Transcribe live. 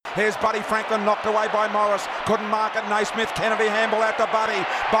Here's Buddy Franklin knocked away by Morris. Couldn't mark it. Naismith, Kennedy handball out to Buddy.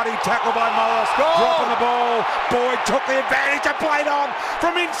 Buddy tackled by Morris. Dropping the ball. Boyd took the advantage and played on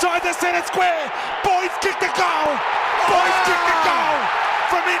from inside the centre square. Boyd's kicked a goal. Boyd's kicked a goal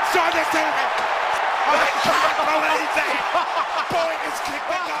from inside the centre. I can't believe that. Boyd has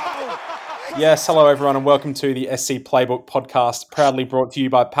kicked a goal. Yes, hello everyone and welcome to the SC Playbook podcast, proudly brought to you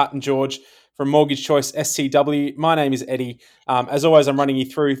by Pat and George from Mortgage Choice SCW. My name is Eddie. As always, I'm running you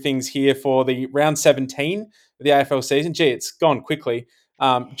through things here for the round 17 of the AFL season. Gee, it's gone quickly.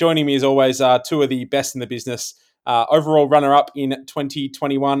 Joining me as always are two of the best in the business. Overall runner-up in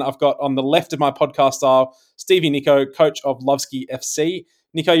 2021, I've got on the left of my podcast style, Stevie Nico, coach of Lovesky FC.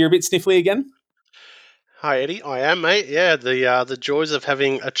 Nico, you're a bit sniffly again? Hi Eddie, I am mate. Yeah, the joys of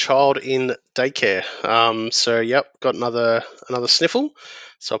having a child in daycare. Got another sniffle.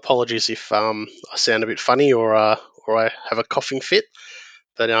 So apologies if I sound a bit funny or I have a coughing fit,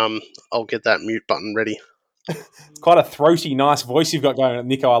 but I'll get that mute button ready. It's quite a throaty, nice voice you've got going,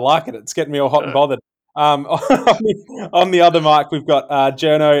 Nico. I like it. It's getting me all hot and bothered. On the other mic, we've got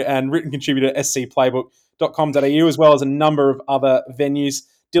journo and written contributor scplaybook.com.au, as well as a number of other venues.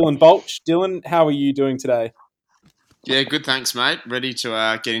 Dylan Bolch. Dylan, how are you doing today? Yeah, good. Thanks, mate. Ready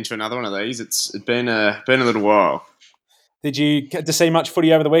to get into another one of these. It's been a little while. Did you get to see much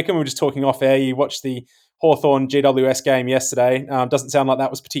footy over the weekend? We were just talking off air. You watched the Hawthorn GWS game yesterday. Doesn't sound like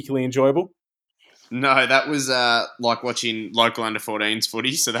that was particularly enjoyable. No, that was like watching local under-14s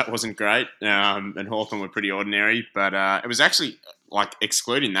footy, so that wasn't great. And Hawthorn were pretty ordinary, but it was actually, like,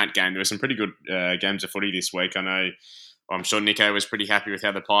 excluding that game, there were some pretty good games of footy this week. I'm sure Nico was pretty happy with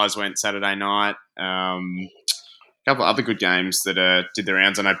how the Pies went Saturday night. A couple of other good games that did the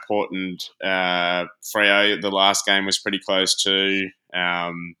rounds. I know Port and Freo, the last game was pretty close too.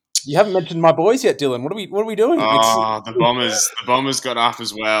 You haven't mentioned my boys yet, Dylan. What are we doing? Oh, the Bombers got up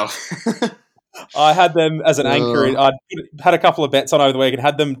as well. I had them as an anchor. I had a couple of bets on over the week and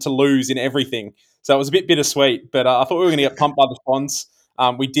had them to lose in everything. So it was a bit bittersweet, but I thought we were going to get pumped by the Swans.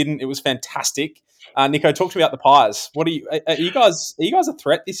 We didn't. It was fantastic. Nico, talk to me about the Pies. Are you guys a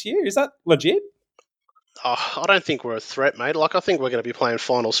threat this year? Is that legit? I don't think we're a threat, mate. Like, I think we're going to be playing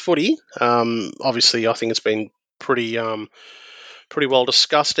finals footy. Obviously, I think it's been pretty well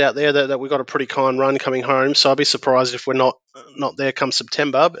discussed out there that we've got a pretty kind run coming home. So I'd be surprised if we're not there come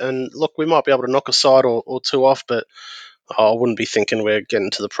September. And look, we might be able to knock a side or two off, but I wouldn't be thinking we're getting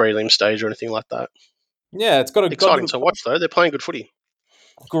to the prelim stage or anything like that. Yeah, it's got exciting to watch though. They're playing good footy.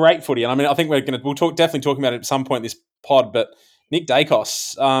 Great footy, and I mean, I think we'll definitely talking about it at some point in this pod. But Nick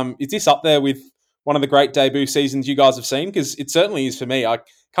Daicos, is this up there with one of the great debut seasons you guys have seen? Because it certainly is for me. I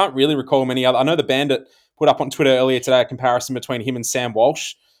can't really recall many other. I know the Bandit put up on Twitter earlier today a comparison between him and Sam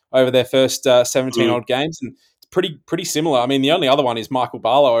Walsh over their first 17 odd games, and it's pretty similar. I mean, the only other one is Michael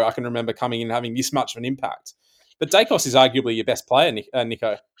Barlow. I can remember coming in and having this much of an impact. But Daicos is arguably your best player,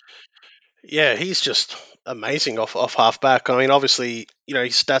 Nico. Yeah, he's just amazing off half back. I mean, obviously,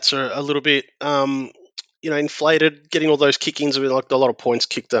 his stats are a little bit, inflated. Getting all those kick-ins, I mean, like a lot of points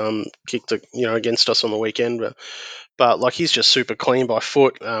kicked, against us on the weekend. But like, he's just super clean by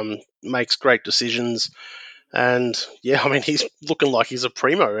foot. Makes great decisions, and yeah, I mean, he's looking like he's a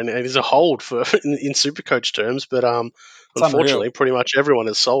primo and he's a hold for in Supercoach terms. But unfortunately, pretty much everyone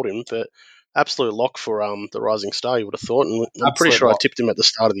has sold him. But absolute lock for the Rising Star, you would have thought, and I'm pretty sure I tipped him at the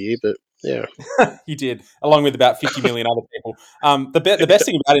start of the year, but. Yeah, you did, along with about 50 million other people. The best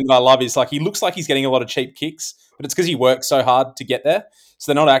thing about him that I love is, like, he looks like he's getting a lot of cheap kicks, but it's because he works so hard to get there.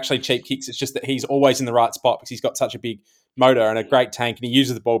 So they're not actually cheap kicks. It's just that he's always in the right spot because he's got such a big motor and a great tank, and he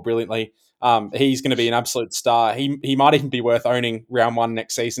uses the ball brilliantly. He's going to be an absolute star. He might even be worth owning round one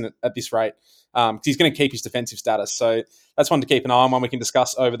next season at this rate because he's going to keep his defensive status. So that's one to keep an eye on, one we can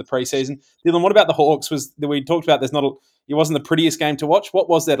discuss over the preseason. Dylan, what about the Hawks? We talked about it wasn't the prettiest game to watch. What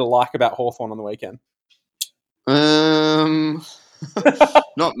was there to like about Hawthorn on the weekend? Not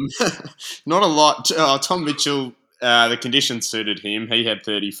a lot. Tom Mitchell, the conditions suited him. He had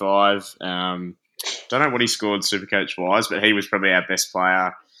 35. Don't know what he scored Supercoach-wise, but he was probably our best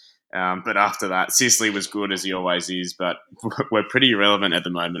player. But after that, Sisley was good, as he always is, but we're pretty irrelevant at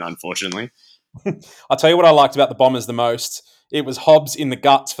the moment, unfortunately. I'll tell you what I liked about the Bombers the most. It was Hobbs in the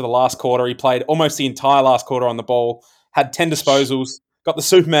guts for the last quarter. He played almost the entire last quarter on the ball, had 10 disposals, got the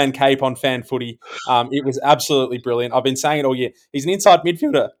Superman cape on fan footy. It was absolutely brilliant. I've been saying it all year. He's an inside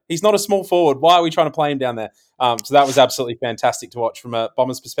midfielder. He's not a small forward. Why are we trying to play him down there? So that was absolutely fantastic to watch from a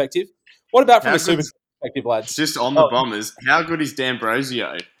Bombers perspective. What about from a Super perspective, lads? Just on the Bombers, how good is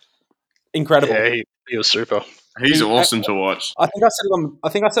D'Ambrosio? Incredible. Yeah, he was super. He's awesome to watch. I think I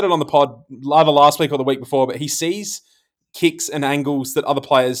said it on the pod either last week or the week before, but he sees kicks and angles that other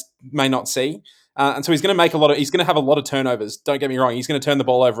players may not see. And so he's going to have a lot of turnovers. Don't get me wrong. He's going to turn the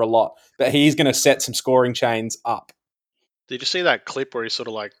ball over a lot, but he's going to set some scoring chains up. Did you see that clip where he sort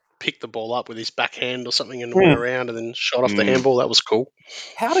of like picked the ball up with his backhand or something and went around and then shot off the handball? That was cool.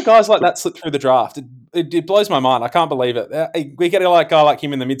 How do guys like that slip through the draft? It blows my mind. I can't believe it. We get a guy like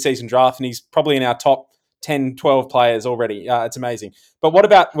him in the mid-season draft, and he's probably in our top 10, 12 players already. It's amazing. But what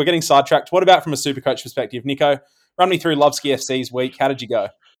about, we're getting sidetracked, what about from a Supercoach perspective? Nico, run me through Lovsky FC's week. How did you go?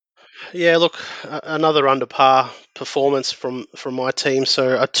 Yeah, look, another under par performance from my team.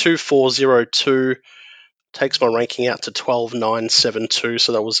 So a 2-4-0-2 takes my ranking out to 12,972.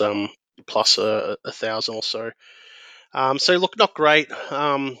 So that was plus 1,000 or so. So look, not great.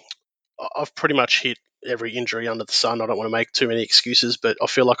 I've pretty much hit every injury under the sun. I don't want to make too many excuses, but I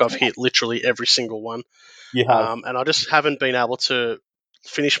feel like I've hit literally every single one. You have. And I just haven't been able to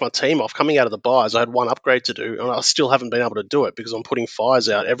finish my team off. Coming out of the buys, I had one upgrade to do, and I still haven't been able to do it because I'm putting fires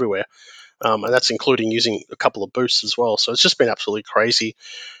out everywhere. And that's including using a couple of boosts as well. So it's just been absolutely crazy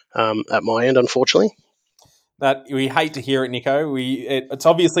at my end, unfortunately. That we hate to hear it, Nico. It's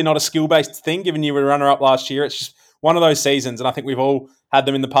obviously not a skill-based thing, given you were runner-up last year. It's just one of those seasons, and I think we've all had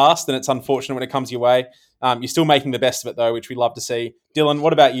them in the past, and it's unfortunate when it comes your way. You're still making the best of it, though, which we love to see. Dylan,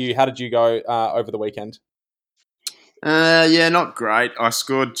 what about you? How did you go over the weekend? Yeah, not great. I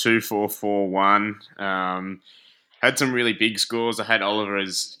scored 2-4-4-1. Had some really big scores. I had Oliver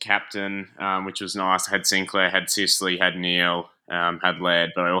as captain, which was nice. I had Sinclair, had Sicily, had Neil, had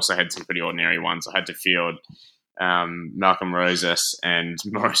Laird, but I also had some pretty ordinary ones. I had to field Malcolm Rosas and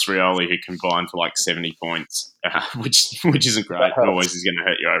Maurice Rioli, who combined for like 70 points, which isn't great. Always is going to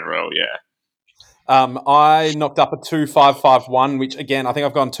hurt you overall, yeah. I knocked up a 2-5-5-1, which, again, I think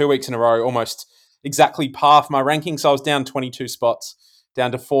I've gone 2 weeks in a row, almost exactly par for my ranking. So I was down 22 spots,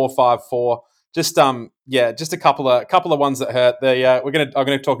 down to 4-5-4. Just just a couple of ones that hurt. I'm going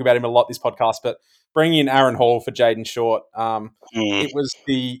to talk about him a lot this podcast, but bringing in Aaron Hall for Jaden Short, it was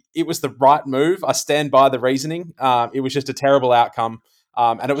the right move. I stand by the reasoning. It was just a terrible outcome,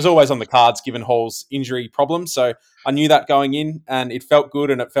 and it was always on the cards given Hall's injury problems. So I knew that going in, and it felt good,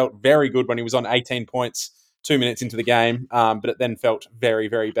 and it felt very good when he was on 18 points 2 minutes into the game. But it then felt very,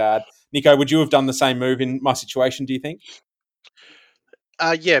 very bad. Nico, would you have done the same move in my situation? Do you think?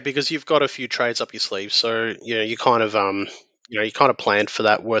 Yeah, because you've got a few trades up your sleeve, so you kind of planned for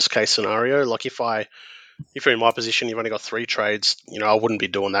that worst case scenario. Like if you're in my position, you've only got 3 trades. I wouldn't be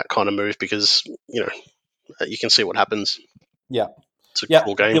doing that kind of move because you can see what happens. Yeah, it's a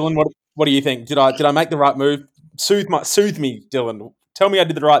cool game. Dylan, what do you think? Did I make the right move? Soothe me, Dylan. Tell me I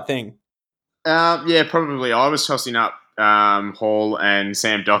did the right thing. Yeah, probably. I was tossing up Hall and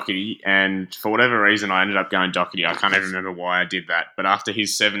Sam Doherty, and for whatever reason, I ended up going Doherty. I can't even remember why I did that. But after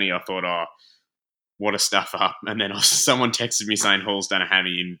his 70, I thought, oh, what a stuff up. And then someone texted me saying Hall's done a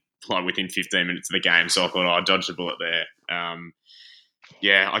hammy within 15 minutes of the game. So I thought, I dodged a bullet there.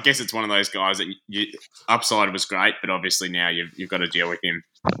 I guess it's one of those guys that upside was great, but obviously now you've got to deal with him.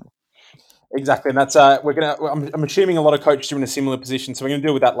 Exactly, and that's I'm assuming a lot of coaches are in a similar position, so we're going to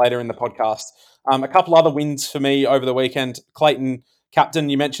deal with that later in the podcast. A couple other wins for me over the weekend. Clayton, captain,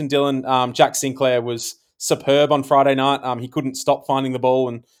 you mentioned Dylan. Jack Sinclair was superb on Friday night. He couldn't stop finding the ball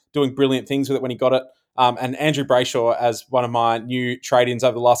and doing brilliant things with it when he got it. And Andrew Brayshaw, as one of my new trade-ins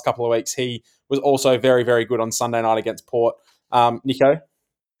over the last couple of weeks, he was also very, very good on Sunday night against Port. Nico?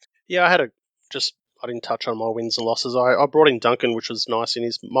 Yeah, I didn't touch on my wins and losses. I brought in Duncan, which was nice in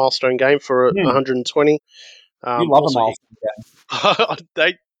his milestone game for 120. You love a milestone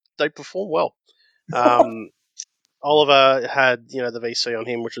game. They perform well. Oliver had the VC on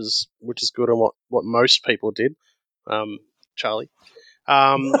him, which is good on what most people did. Charlie.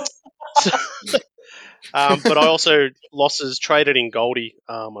 But I also losses traded in Goldie,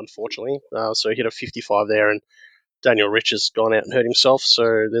 unfortunately. So he hit a 55 there, and Daniel Rich has gone out and hurt himself. So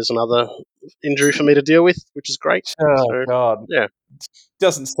there's another injury for me to deal with, which is great. Oh, God. Yeah.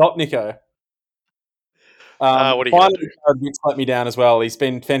 Doesn't stop, Nico. What are you going to do? Nick's let me down as well. He's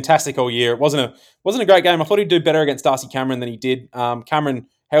been fantastic all year. It wasn't a great game. I thought he'd do better against Darcy Cameron than he did. Cameron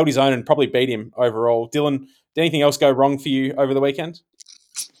held his own and probably beat him overall. Dylan, did anything else go wrong for you over the weekend?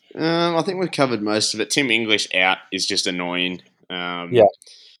 I think we've covered most of it. Tim English out is just annoying. Yeah.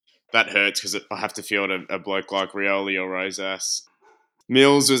 That hurts because I have to field a bloke like Rioli or Rosas.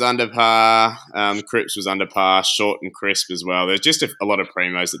 Mills was under par. Cripps was under par. Short and Crisp as well. There's just a lot of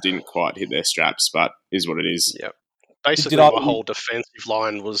primos that didn't quite hit their straps, but is what it is. Yeah. Basically, my whole defensive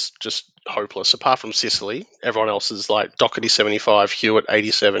line was just hopeless. Apart from Sicily, everyone else is like Doherty 75, Hewitt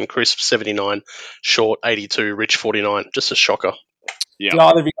 87, Crisp 79, Short 82, Rich 49. Just a shocker. Yeah. Did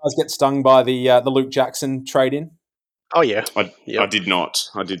either of you guys get stung by the Luke Jackson trade-in? Oh yeah, I did not.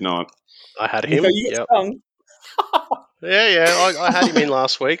 I did not. I had Nico, him. you get Yep. stung. I had him in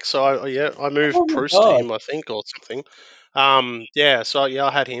last week, so I moved Oh my Bruce to god. him, I think, or something.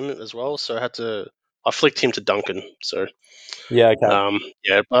 I had him as well, so I flicked him to Duncan. So Yeah,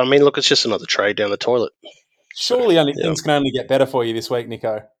 okay. but I mean, look, it's just another trade down the toilet. So Surely yeah, things can only get better for you this week,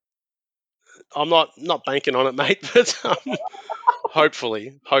 Nico. I'm not banking on it, mate, but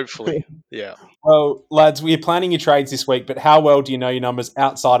hopefully, yeah. Well, lads, we're planning your trades this week, but how well do you know your numbers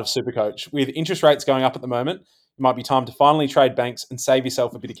outside of Supercoach? With interest rates going up at the moment, it might be time to finally trade banks and save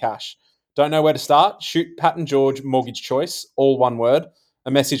yourself a bit of cash. Don't know where to start? Shoot Pat and George Mortgage Choice, all one word,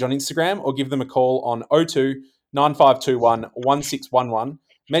 a message on Instagram, or give them a call on 02 9521 1611.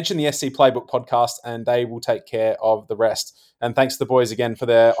 Mention the SC Playbook podcast, and they will take care of the rest. And thanks to the boys again for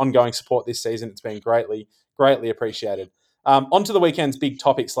their ongoing support this season. It's been greatly appreciated. On to the weekend's big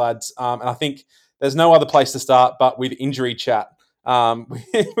topics, lads. And I think there's no other place to start but with injury chat.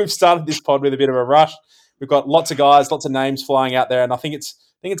 We've started this pod with a bit of a rush. We've got lots of guys, lots of names flying out there, and I think it's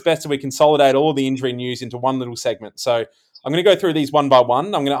best that we consolidate all the injury news into one little segment. So I'm going to go through these one by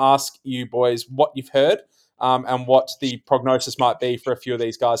one. I'm going to ask you boys what you've heard and what the prognosis might be for a few of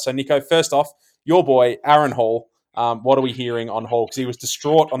these guys. So Nico, first off, your boy Aaron Hall. What are we hearing on Hall? Because he was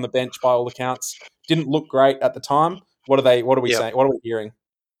distraught on the bench by all accounts. Didn't look great at the time. What are we Yeah, saying? What are we hearing?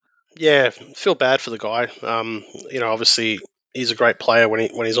 yeah. Feel bad for the guy. Obviously he's a great player when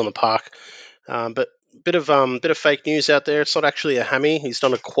he's on the park. But bit of fake news out there. It's not actually a hammy. He's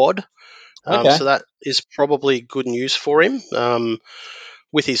done a quad. Okay. So that is probably good news for him.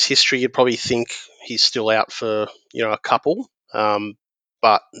 With his history, you'd probably think he's still out for a couple.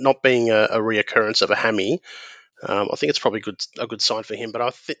 But not being a reoccurrence of a hammy, I think it's probably a good sign for him.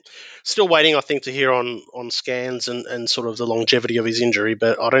 But still waiting, I think, to hear on scans and sort of the longevity of his injury.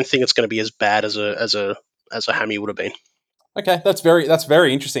 But I don't think it's going to be as bad as a hammy would have been. Okay, that's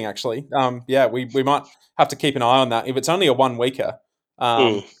very interesting actually. Yeah, we might have to keep an eye on that. If it's only a 1 weeker,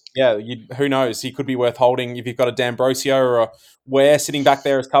 Mm. yeah, who knows? He could be worth holding if you've got a D'Ambrosio or a Ware sitting back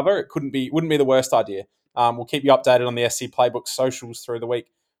there as cover. It wouldn't be the worst idea. We'll keep you updated on the SC Playbook socials through the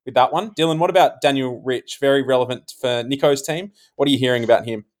week with that one. Dylan, what about Daniel Rich? Very relevant for Nico's team. What are you hearing about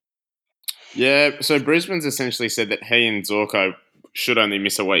him? Yeah, so Brisbane's essentially said that he and Zorko should only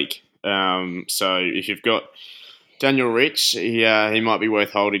miss a week. So if you've got Daniel Rich, he might be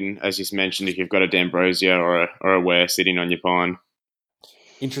worth holding, as you mentioned, if you've got a D'Ambrosio or a Ware sitting on your pine.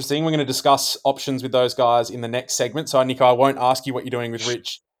 Interesting. We're going to discuss options with those guys in the next segment. So, Nico, I won't ask you what you're doing with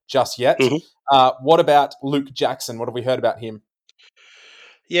Rich just yet. hmm What about Luke Jackson? What have we heard about him?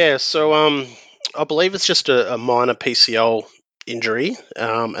 Yeah, so I believe it's just a minor PCL injury,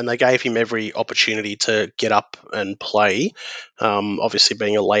 and they gave him every opportunity to get up and play. Obviously,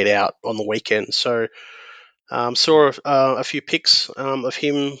 being a late out on the weekend, so saw a few pics of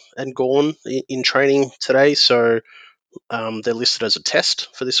him and Gorn in training today. So they're listed as a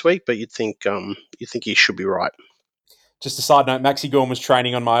test for this week, but you think he should be right. Just a side note, Maxi Gorn was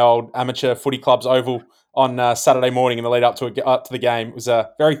training on my old amateur footy club's oval on Saturday morning in the lead up to the game. It was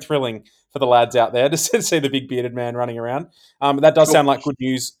very thrilling for the lads out there to see the big bearded man running around. That does Cool. sound like good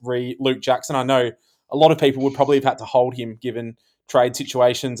news re Luke Jackson. I know a lot of people would probably have had to hold him given trade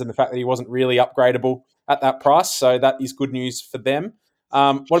situations and the fact that he wasn't really upgradable at that price. So that is good news for them.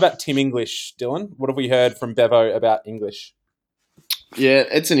 What about Tim English, Dylan? What have we heard from Bevo about English? Yeah,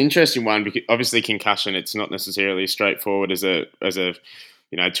 it's an interesting one because obviously concussion. It's not necessarily as straightforward as a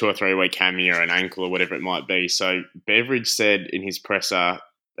 2 or 3 week hammy or an ankle or whatever it might be. So Beveridge said in his presser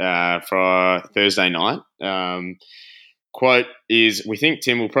for Thursday night, quote is, "We think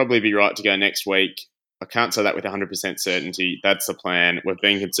Tim will probably be right to go next week. I can't say that with 100% certainty. That's the plan. We're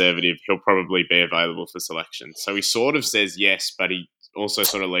being conservative. He'll probably be available for selection." So he sort of says yes, but he also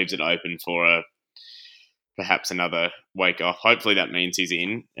sort of leaves it open for perhaps another week off. Hopefully that means he's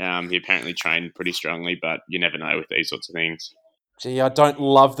in. He apparently trained pretty strongly, but you never know with these sorts of things. Gee, I don't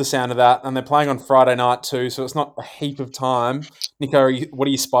love the sound of that. And they're playing on Friday night too, so it's not a heap of time. Nico, what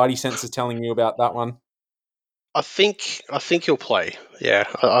are your spidey senses telling you about that one? I think he'll play. Yeah,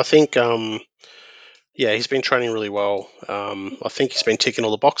 I think. Yeah, he's been training really well. I think he's been ticking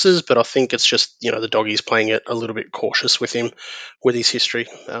all the boxes, but I think it's just the doggy's playing it a little bit cautious with him, with his history.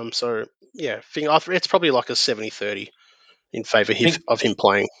 So yeah, it's probably like a 70-30 in favour of him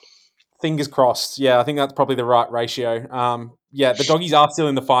playing. Fingers crossed. Yeah, I think that's probably the right ratio. Yeah, the doggies are still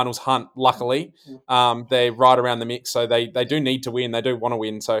in the finals hunt, luckily. They're right around the mix, so they do need to win. They do want to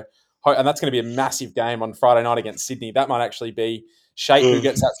win. So, and that's going to be a massive game on Friday night against Sydney. That might actually be shape who Mm.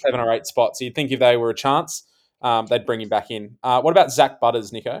 gets that 7 or 8 spot. So you'd think if they were a chance, they'd bring him back in. What about Zach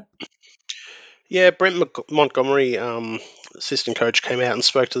Butters, Nico? Yeah, Brent Montgomery, assistant coach, came out and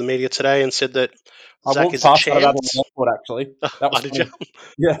spoke to the media today and said that I Zach walked is a past that at Adelaide chance. Airport, actually. That was Did you? funny.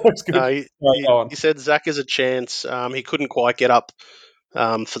 Yeah, that's good. No, Right, go on. he said Zach is a chance. He couldn't quite get up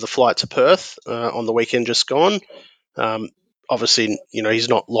for the flight to Perth on the weekend just gone. Obviously, he's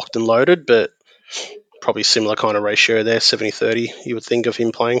not locked and loaded, but probably similar kind of ratio there, 70-30, you would think of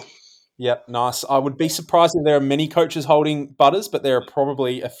him playing. Yep, nice. I would be surprised if there are many coaches holding Butters, but there are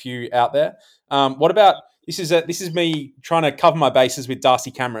probably a few out there. What about this? This is me trying to cover my bases with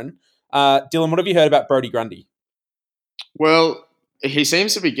Darcy Cameron. Dylan, what have you heard about Brodie Grundy? Well, he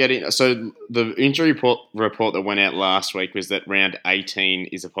seems to be getting. So the injury report that went out last week was that round 18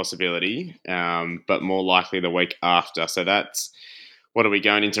 is a possibility, but more likely the week after. So that's what are we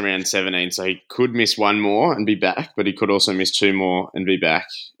going into round 17? So he could miss one more and be back, but he could also miss two more and be back.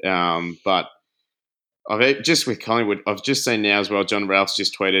 But just with Collingwood, I've just seen now as well. John Ralph's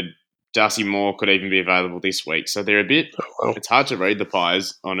just tweeted Darcy Moore could even be available this week. So they're a bit. It's hard to read the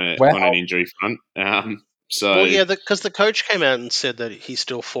Pies on an injury front. Well, yeah, because the coach came out and said that he's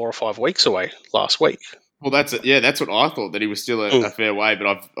still 4 or 5 weeks away last week. Well, that's it. Yeah, that's what I thought, that he was still a fair way.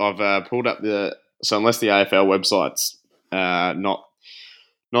 But I've pulled up so unless the AFL website's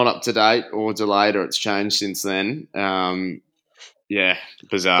not up to date or delayed or it's changed since then. Yeah,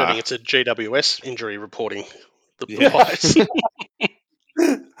 bizarre. I think it's a GWS injury reporting. The Pies.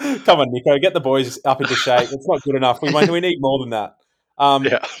 Come on, Nico, get the boys up into shape. It's not good enough. We need more than that.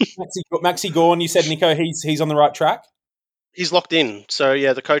 Yeah. Maxi Gawn, you said, Nico, he's on the right track? He's locked in. So,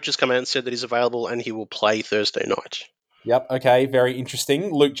 yeah, the coach has come out and said that he's available and he will play Thursday night. Yep, okay, very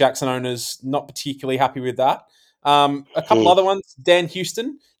interesting. Luke Jackson owners not particularly happy with that. A couple other ones. Dan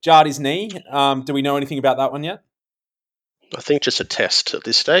Houston jarred his knee. Do we know anything about that one yet? I think just a test at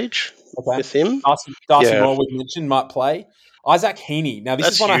this stage with him. Darcy Moore, we mentioned, might play. Isaac Heaney. Now, this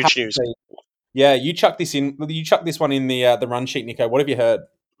is one I have to see. Yeah, you chuck this in. You chuck this one in the run sheet, Nico. What have you heard?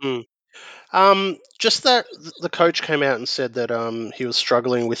 Just that the coach came out and said that he was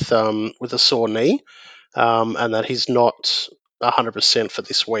struggling with a sore knee, and that he's not 100% for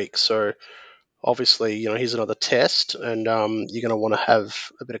this week. So obviously, here's another test, and you're going to want to have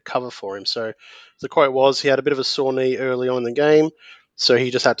a bit of cover for him. So the quote was he had a bit of a sore knee early on in the game, so he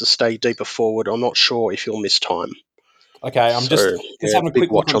just had to stay deeper forward. I'm not sure if he'll miss time. Okay, I'm just having a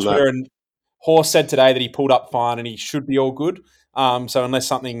quick watch on Twitter, and Horse said today that he pulled up fine and he should be all good. So unless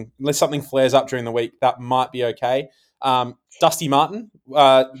something flares up during the week, that might be okay. Dusty Martin,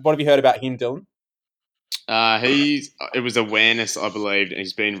 what have you heard about him, Dylan? It was awareness, I believe, and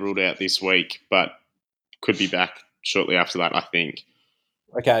he's been ruled out this week, but could be back shortly after that, I think.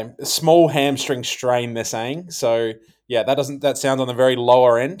 Okay, a small hamstring strain, they're saying. So yeah, that sounds on the very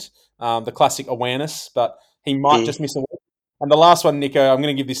lower end. The classic awareness, but he might just miss a week. And the last one, Nico, I'm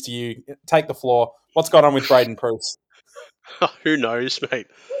going to give this to you. Take the floor. What's going on with Braden Preuss? Who knows, mate?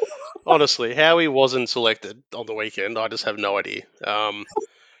 Honestly, how he wasn't selected on the weekend, I just have no idea.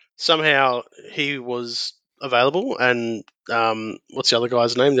 Somehow he was available, and what's the other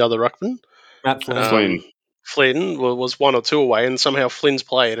guy's name? The other ruckman? Matt Flynn. Flynn was 1 or 2 away, and somehow Flynn's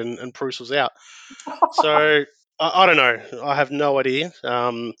played and Preuss was out. So I don't know. I have no idea.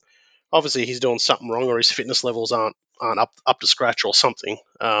 Obviously, he's doing something wrong, or his fitness levels aren't up to scratch, or something.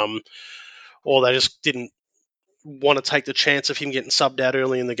 Or they just didn't want to take the chance of him getting subbed out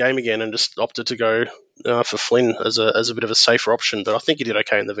early in the game again, and just opted to go for Flynn as a bit of a safer option. But I think he did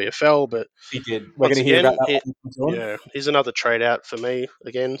okay in the VFL. But he did. We're going to hear about that. Yeah, he's another trade out for me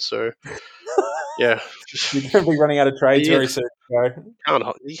again. So yeah, you're going to be running out of trades very soon.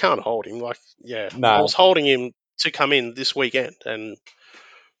 You can't hold him. No. I was holding him to come in this weekend, and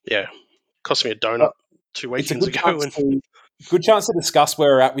cost me a donut 2 weekends ago. Good chance to discuss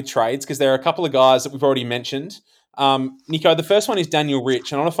where we're at with trades, because there are a couple of guys that we've already mentioned. Nico, the first one is Daniel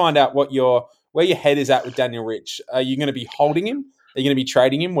Rich, and I want to find out where your head is at with Daniel Rich. Are you going to be holding him? Are you going to be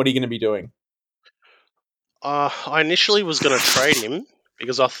trading him? What are you going to be doing? I initially was going to trade him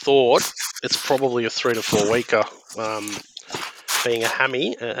because I thought it's probably a 3 to 4 weeker, being a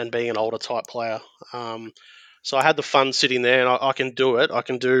hammy and being an older type player. So I had the funds sitting there, and I can do it. I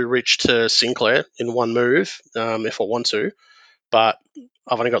can do Rich to Sinclair in one move if I want to, but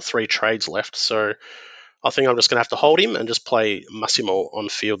I've only got 3 trades left, so I think I'm just going to have to hold him and just play Massimo on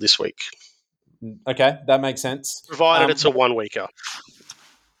field this week. Okay, that makes sense. Provided it's a 1 weeker.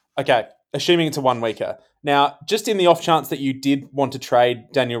 Okay, assuming it's a 1 weeker. Now, just in the off chance that you did want to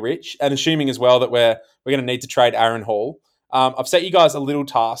trade Daniel Rich, and assuming as well that we're going to need to trade Aaron Hall, I've set you guys a little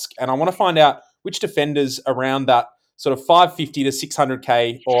task, and I want to find out which defenders around that sort of 550 to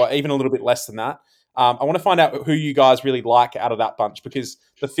 600K, or even a little bit less than that, I want to find out who you guys really like out of that bunch because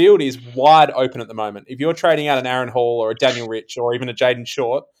the field is wide open at the moment. If you're trading out an Aaron Hall or a Daniel Rich or even a Jaden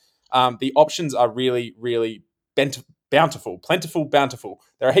Short, the options are really, really bountiful.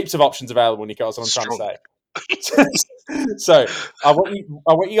 There are heaps of options available, Nico, is what I'm trying to say. So I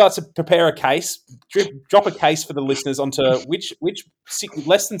want you guys to prepare a case, drop a case for the listeners onto which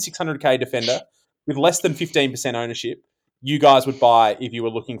less than 600k defender with less than 15% ownership you guys would buy if you were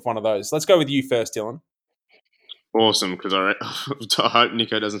looking for one of those. Let's go with you first, Dylan. Awesome, because I hope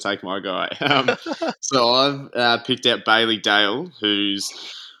Nico doesn't take my guy. So I've picked out Bailey Dale, who's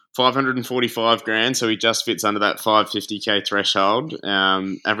 545 grand, so he just fits under that 550k threshold,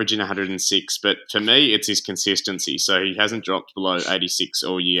 averaging 106. But for me, it's his consistency. So he hasn't dropped below 86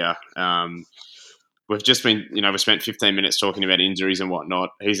 all year. We've just been, we spent 15 minutes talking about injuries and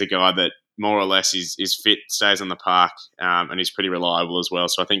whatnot. He's a guy that more or less is fit, stays on the park, and he's pretty reliable as well.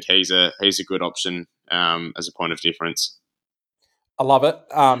 So I think he's a good option as a point of difference. I love it.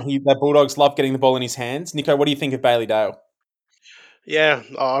 The Bulldogs love getting the ball in his hands. Nico, what do you think of Bailey Dale? Yeah,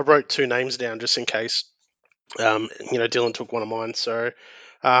 I wrote 2 names down just in case. Dylan took one of mine, so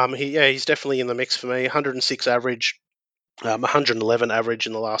he's definitely in the mix for me. 106 average, 111 average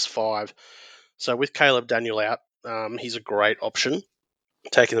in the last 5. So with Caleb Daniel out, he's a great option,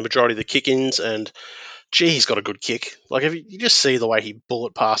 taking the majority of the kick-ins, and he's got a good kick. Like if you just see the way he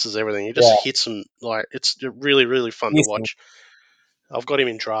bullet passes everything, he just hits them like it's really, really fun to watch. I've got him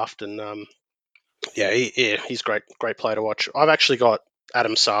in draft, and he's great player to watch. I've actually got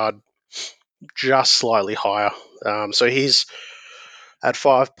Adam Sard just slightly higher, so he's at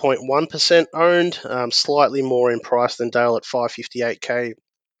 5.1% owned, slightly more in price than Dale at 558k.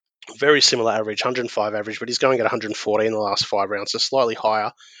 Very similar average, 105 average, but he's going at 140 in the last 5 rounds, so slightly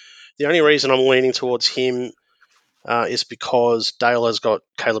higher. The only reason I'm leaning towards him is because Dale has got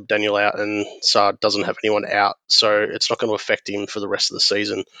Caleb Daniel out and Sard doesn't have anyone out, so it's not going to affect him for the rest of the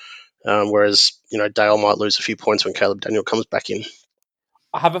season. Whereas Dale might lose a few points when Caleb Daniel comes back in.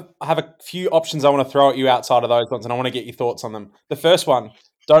 I have a few options I want to throw at you outside of those ones, and I want to get your thoughts on them. The first one,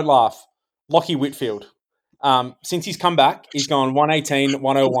 don't laugh, Lachie Whitfield. Since he's come back, he's gone 118,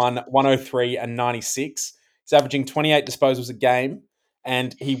 101, 103, and 96. He's averaging 28 disposals a game,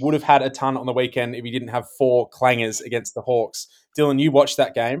 and he would have had a ton on the weekend if he didn't have 4 clangers against the Hawks. Dylan, you watched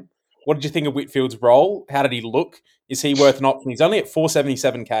that game. What did you think of Whitfield's role? How did he look? Is he worth an option? He's only at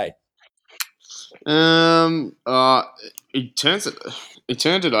 477k. He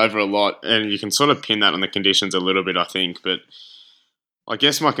turned it over a lot, and you can sort of pin that on the conditions a little bit, I think. But I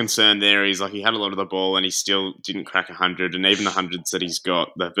guess my concern there is he had a lot of the ball, and he still didn't crack 100, and even the hundreds that he's got,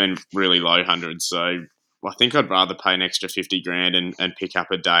 they've been really low hundreds. So I think I'd rather pay an extra 50 grand and pick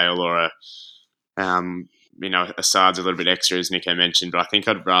up a Dale or a Sard's a little bit extra, as Nico mentioned. But I think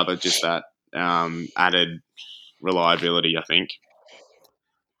I'd rather just that added reliability, I think.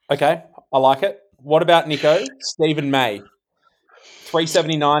 Okay, I like it. What about Nico? Stephen May,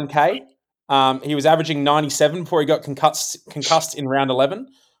 379k. He was averaging 97 before he got concussed in round 11,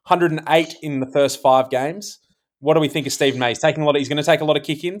 108 in the first 5 games. What do we think of Stephen May? He's going to take a lot of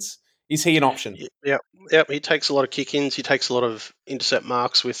kick-ins. Is he an option? Yeah. He takes a lot of kick-ins. He takes a lot of intercept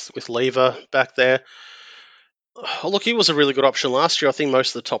marks with Lever back there. Oh, look, he was a really good option last year. I think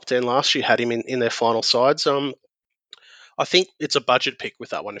most of the top 10 last year had him in their final sides. I think it's a budget pick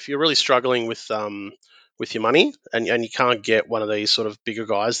with that one. If you're really struggling with your money and you can't get one of these sort of bigger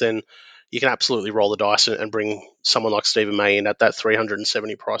guys, then you can absolutely roll the dice and bring someone like Stephen May in at that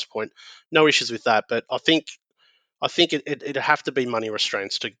 370 price point. No issues with that, but I think it'd have to be money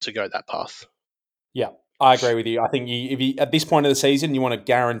restraints to go that path. Yeah, I agree with you. I think if you at this point of the season, you want a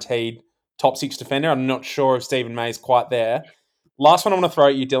guaranteed top 6 defender. I'm not sure if Stephen May is quite there. Last one I want to throw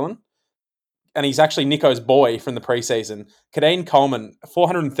at you, Dylan, and he's actually Nico's boy from the preseason. Kadeem Coleman,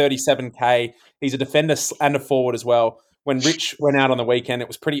 437k. He's a defender and a forward as well. When Rich went out on the weekend, it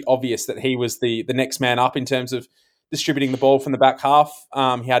was pretty obvious that he was the next man up in terms of distributing the ball from the back half.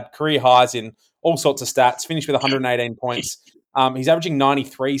 He had career highs in all sorts of stats, finished with 118 points. He's averaging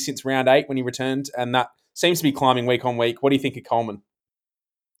 93 since round 8 when he returned, and that seems to be climbing week on week. What do you think of Coleman?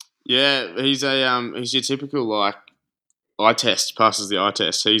 Yeah, he's your typical eye test, passes the eye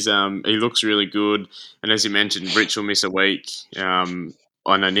test. He looks really good, and as you mentioned, Rich will miss a week.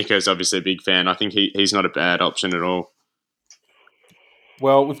 I know Nico's obviously a big fan. I think he's not a bad option at all.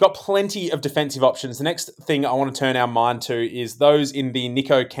 Well, we've got plenty of defensive options. The next thing I want to turn our mind to is those in the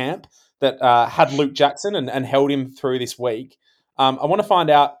Nico camp that had Luke Jackson and held him through this week. I want to find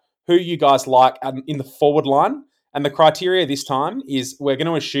out who you guys like in the forward line. And the criteria this time is we're going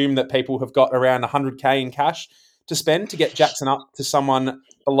to assume that people have got around 100k in cash to spend to get Jackson up to someone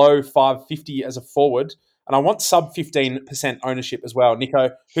below 550 as a forward. And I want sub 15% ownership as well. Nico,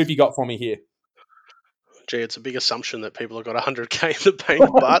 who have you got for me here? Gee, it's a big assumption that people have got 100k in the bank,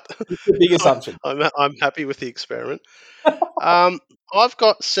 but It's a big assumption. I'm happy with the experiment. I've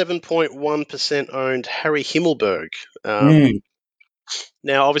got 7.1% owned Harry Himmelberg.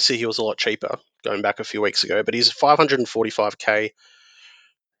 Now, obviously, he was a lot cheaper going back a few weeks ago, but he's 545k.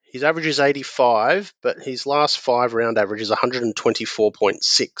 His average is 85, but his last 5 round average is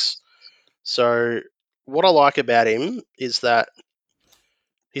 124.6. So, what I like about him is that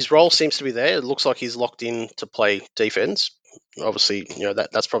his role seems to be there. It looks like he's locked in to play defense. Obviously,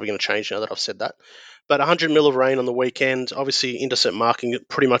 that's probably going to change now that I've said that. But 100 mil of rain on the weekend. Obviously, intercept marking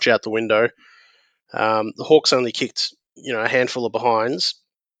pretty much out the window. The Hawks only kicked a handful of behinds,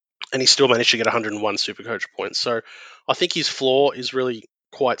 and he still managed to get 101 Supercoach points. So I think his floor is really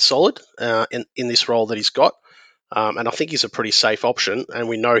quite solid in this role that he's got. And I think he's a pretty safe option. And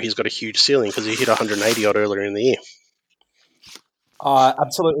we know he's got a huge ceiling because he hit 180 odd earlier in the year. I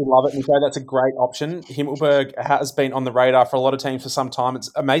absolutely love it, Nico. That's a great option. Himmelberg has been on the radar for a lot of teams for some time.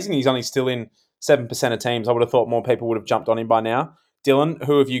 It's amazing he's only still in 7% of teams. I would have thought more people would have jumped on him by now. Dylan,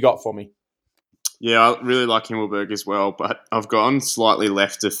 who have you got for me? Yeah, I really like Himmelberg as well, but I've gone slightly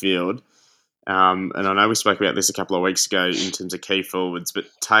left of field. And I know we spoke about this a couple of weeks ago in terms of key forwards, but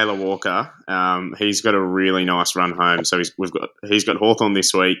Taylor Walker, he's got a really nice run home. So he's got Hawthorn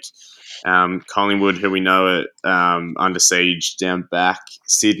this week, Collingwood, who we know are under siege down back,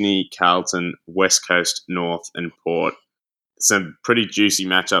 Sydney, Carlton, West Coast, North, and Port. Some pretty juicy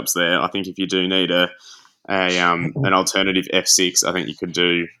matchups there. I think if you do need an alternative F6, I think you could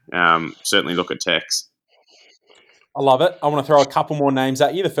do certainly look at Tex. I love it. I want to throw a couple more names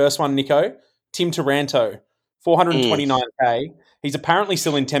at you. The first one, Nico, Tim Taranto, 429k. He's apparently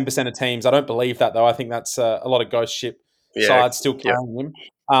still in 10% of teams. I don't believe that, though. I think that's a lot of ghost ship sides still carrying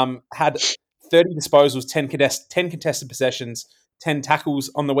him. Had 30 disposals, 10 contested possessions, 10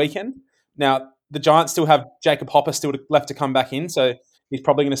 tackles on the weekend. Now, the Giants still have Jacob Hopper still left to come back in, so he's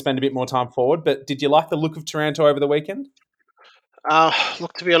probably going to spend a bit more time forward. But did you like the look of Taranto over the weekend?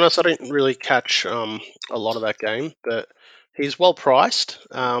 Look, to be honest, I didn't really catch a lot of that game, but he's well priced.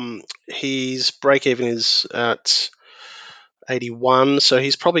 His break even is at 81, so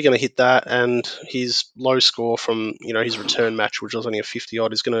he's probably going to hit that, and his low score from his return match, which was only a 50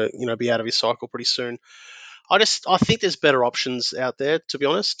 odd, is going to be out of his cycle pretty soon. I think there's better options out there, to be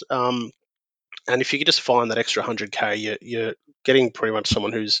honest. And if you could just find that extra 100k, you're getting pretty much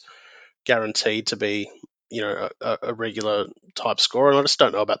someone who's guaranteed to be a regular type scorer. And I just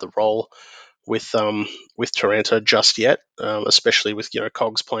don't know about the role with Taranto just yet, especially with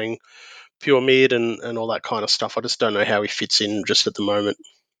Cogs playing pure mid and all that kind of stuff. I just don't know how he fits in just at the moment.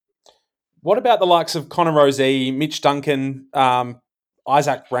 What about the likes of Connor Rozee, Mitch Duncan,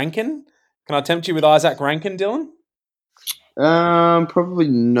 Isaac Rankin? Can I tempt you with Isaac Rankin, Dylan? Probably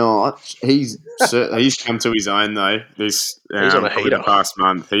not. He's come to his own though. He's on a heater. The past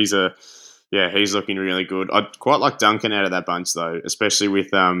month, he's looking really good. I'd quite like Duncan out of that bunch though, especially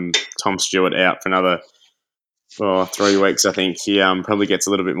with Tom Stewart out for another 3 weeks. I think he probably gets a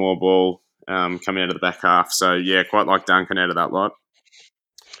little bit more ball coming out of the back half. So yeah, quite like Duncan out of that lot.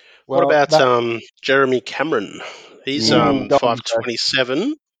 What about Jeremy Cameron? He's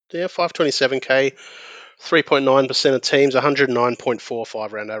 527. Yeah, 527k. 3.9% of teams,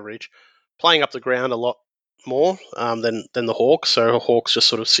 109.45 round average, playing up the ground a lot more than the Hawks. So Hawks just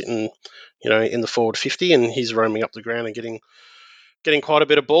sort of sitting, in the forward 50, and he's roaming up the ground and getting quite a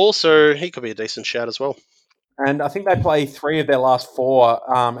bit of ball. So he could be a decent shout as well. And I think they play 3 of their last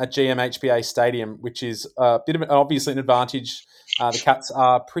 4 at GMHBA Stadium, which is a bit of obviously an advantage. The Cats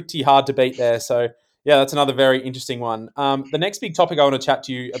are pretty hard to beat there. So yeah, that's another very interesting one. The next big topic I want to chat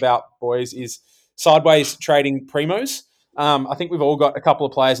to you about, boys, is sideways trading primos. I think we've all got a couple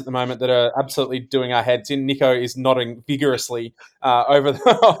of players at the moment that are absolutely doing our heads in. Nico is nodding vigorously over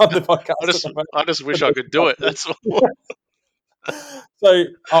on the podcast. I just wish I could do it. That's all. So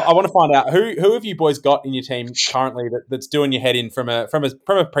I want to find out who have you boys got in your team currently that's doing your head in from a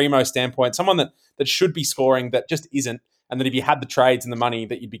primo standpoint, someone that should be scoring that just isn't, and that if you had the trades and the money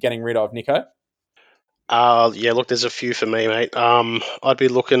that you'd be getting rid of, Nico? Yeah, look, there's a few for me, mate. I'd be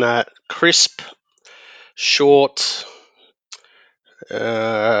looking at Crisp, Short,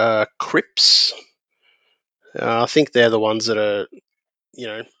 Cripps. I think they're the ones that are,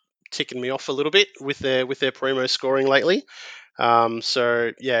 ticking me off a little bit with their primo scoring lately.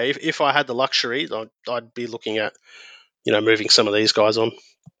 So yeah, if I had the luxury, I'd be looking at, moving some of these guys on.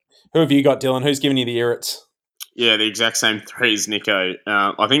 Who have you got, Dylan? Who's giving you the irrits? Yeah, the exact same 3 as Nico.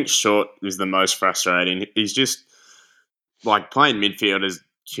 I think Short is the most frustrating. He's just like playing midfield has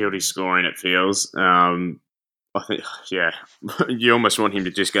killed his scoring. It feels. I think, yeah, you almost want him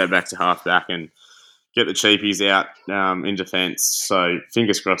to just go back to halfback and get the cheapies out in defence. So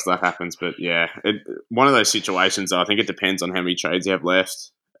fingers crossed that happens. But yeah, one of those situations. I think it depends on how many trades you have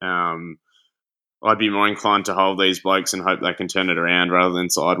left. I'd be more inclined to hold these blokes and hope they can turn it around rather than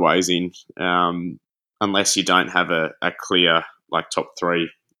sideways in, unless you don't have a clear like top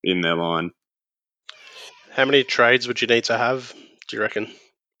three in their line. How many trades would you need to have, do you reckon?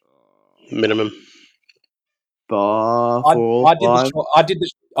 Minimum. I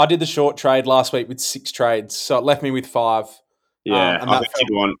did the short trade last week with 6 trades, so it left me with 5. Yeah, and I think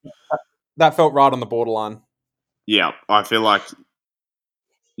you'd want. that felt right on the borderline. Yeah, I feel like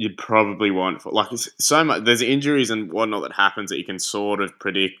you'd probably want like so much. There's injuries and whatnot that happens that you can sort of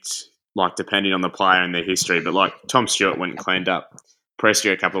predict, like depending on the player and their history. But like Tom Stewart went and cleaned up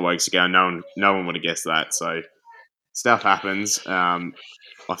Prestia a couple of weeks ago. No one would have guessed that. So stuff happens.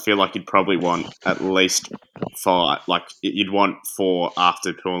 I feel like you'd probably want at least 5. Like you'd want 4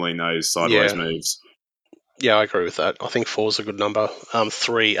 after pulling those sideways moves. Yeah, I agree with that. I think 4 is a good number.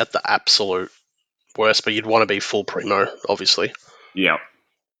 3 at the absolute worst, but you'd want to be full primo, obviously. Yeah.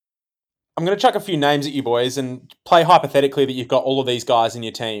 I'm going to chuck a few names at you boys and play hypothetically that you've got all of these guys in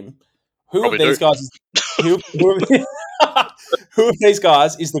your team. Who of these guys is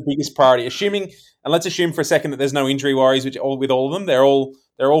the biggest priority? And let's assume for a second that there's no injury worries with all of them. They're all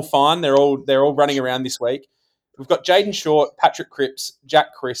fine. They're all running around this week. We've got Jaden Short, Patrick Cripps,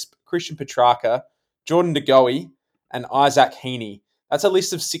 Jack Crisp, Christian Petrarca, Jordan De Goey, and Isaac Heaney. That's a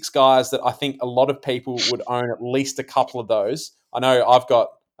list of 6 guys that I think a lot of people would own at least a couple of those. I know I've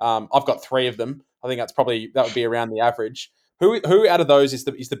got 3 of them. I think that would be around the average. Who out of those is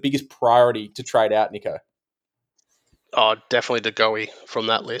the biggest priority to trade out, Nico? Oh, definitely De Goey from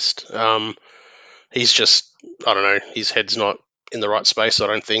that list. He's just, I don't know, his head's not in the right space, I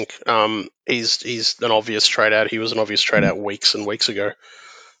don't think. He's an obvious trade out. He was an obvious trade out weeks and weeks ago.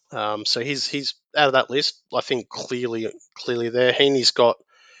 So he's out of that list. I think clearly there. Heaney's got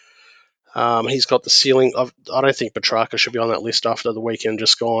the ceiling. I don't think Petrarca should be on that list after the weekend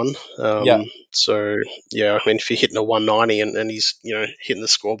just gone. So yeah, I mean, if you're hitting a 190 and he's hitting the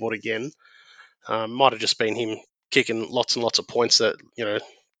scoreboard again, might have just been him kicking lots and lots of points that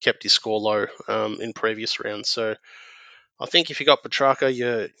kept his score low in previous rounds. So I think if you got Petrarca,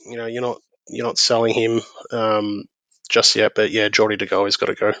 you're not selling him just yet. But yeah, Geordie De Goey's got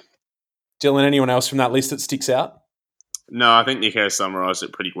to go. Dylan, anyone else from that list that sticks out? No, I think Nico summarised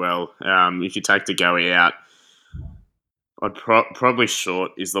it pretty well. If you take De Goey out, I'd probably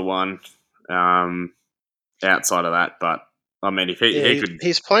Short is the one outside of that. But I mean, if he could,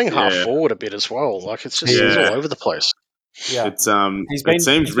 he's playing half forward a bit as well. Like it's just he's all over the place. Yeah, it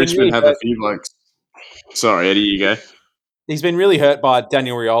seems Richmond have a few blokes. Sorry, Eddie, you go. He's been really hurt by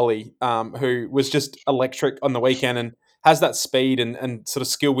Daniel Rioli, who was just electric on the weekend and has that speed and sort of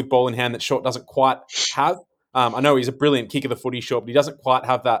skill with ball in hand that Short doesn't quite have. I know he's a brilliant kick of the footy, Short, but he doesn't quite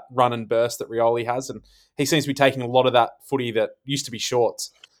have that run and burst that Rioli has, and he seems to be taking a lot of that footy that used to be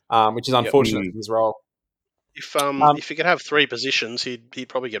Short's, which is unfortunate for his role. If he could have 3 positions, he'd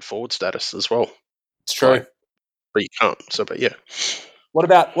probably get forward status as well. It's true, but you can't. So, but yeah. What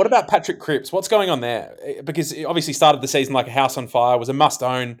about Patrick Cripps? What's going on there? Because he obviously started the season like a house on fire, was a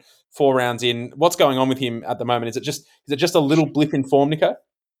must-own 4 rounds in. What's going on with him at the moment? Is it just a little blip in form, Nico?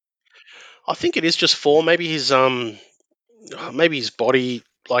 I think it is just form. Maybe his body,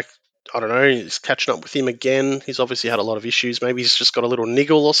 like, I don't know, is catching up with him again. He's obviously had a lot of issues. Maybe he's just got a little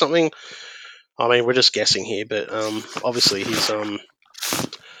niggle or something. I mean, we're just guessing here, but obviously he's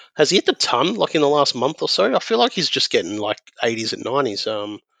has he hit the ton like in the last month or so? I feel like he's just getting like 80s and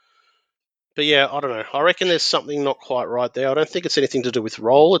 90s. But yeah, I don't know. I reckon there's something not quite right there. I don't think it's anything to do with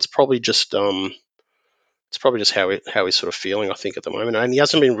role. It's probably just how he's sort of feeling, I think, at the moment. And he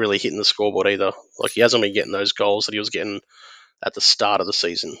hasn't been really hitting the scoreboard either. Like, he hasn't been getting those goals that he was getting at the start of the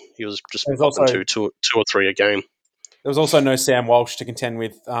season. He was just popping two or three a game. There was also no Sam Walsh to contend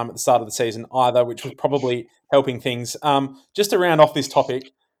with at the start of the season either, which was probably helping things. Just to round off this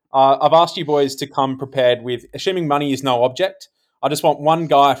topic, I've asked you boys to come prepared with, assuming money is no object, I just want one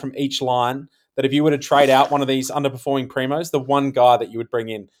guy from each line that if you were to trade out one of these underperforming primos, the one guy that you would bring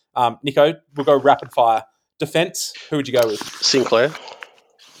in. Nico, we'll go rapid fire. Defence, who would you go with? Sinclair.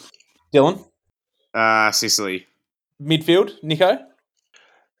 Dylan? Sicily. Midfield, Nico?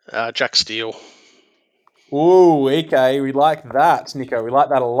 Jack Steele. Ooh, okay, we like that, Nico. We like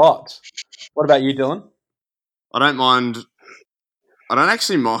that a lot. What about you, Dylan? I don't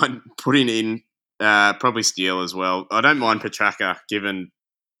actually mind putting in probably Steele as well. I don't mind Petrarca given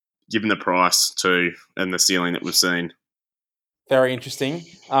the price too and the ceiling that we've seen. Very interesting.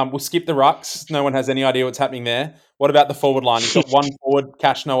 We'll skip the rucks. No one has any idea what's happening there. What about the forward line? You've got one forward,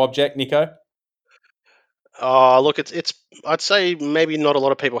 cash, no object, Nico. Look, it's. I'd say maybe not a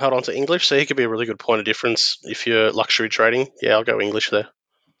lot of people held on to English, so he could be a really good point of difference if you're luxury trading. Yeah, I'll go English there.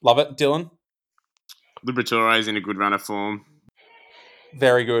 Love it. Dylan? Liberatore is in a good run of form.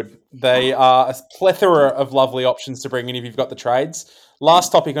 Very good. They are a plethora of lovely options to bring in if you've got the trades.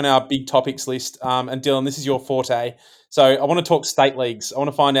 Last topic on our big topics list, and Dylan, this is your forte. So I want to talk state leagues. I want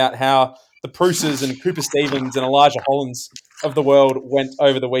to find out how the Pruces and Cooper Stevens and Elijah Hollands of the world went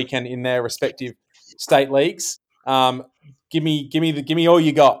over the weekend in their respective state leagues. Give me all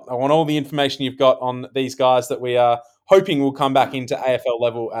you got. I want all the information you've got on these guys that we are hoping will come back into AFL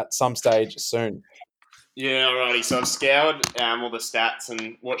level at some stage soon. Yeah, alrighty. So I've scoured all the stats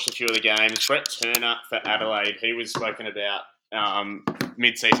and watched a few of the games. Brett Turner for Adelaide, he was spoken about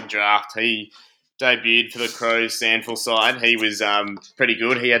mid-season draft. He debuted for the Crows Sandful side. He was pretty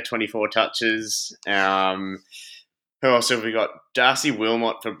good. He had 24 touches. Who else have we got? Darcy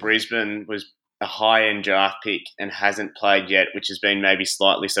Wilmot for Brisbane was a high-end draft pick and hasn't played yet, which has been maybe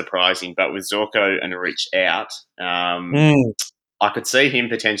slightly surprising. But with Zorko and Rich out, I could see him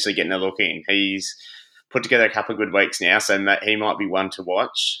potentially getting a look in. He's put together a couple of good weeks now, so he might be one to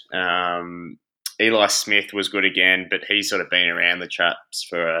watch. Eli Smith was good again, but he's sort of been around the traps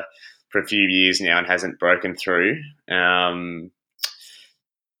for a few years now and hasn't broken through.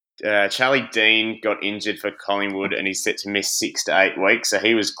 Charlie Dean got injured for Collingwood and he's set to miss 6 to 8 weeks, so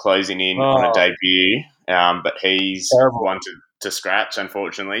he was closing in on a debut, but he's one to scratch,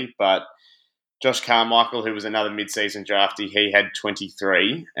 unfortunately. But Josh Carmichael, who was another mid-season draftee, he had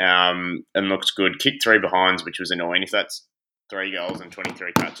 23 and looked good. Kicked 3 behinds, which was annoying. If that's 3 goals and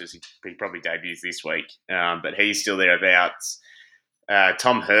 23 touches, he probably debuts this week. But he's still thereabouts.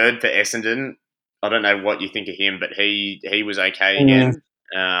 Tom Hurd for Essendon. I don't know what you think of him, but he was okay again.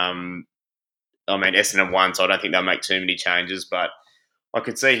 Essendon won, so I don't think they'll make too many changes, but I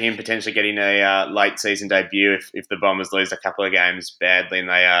could see him potentially getting a late season debut if the Bombers lose a couple of games badly and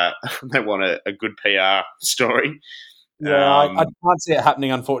they want a good PR story. Yeah, I can't see it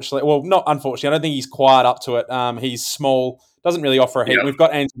happening, unfortunately. Well, not unfortunately. I don't think he's quite up to it. He's small, doesn't really offer a heap. Yep. We've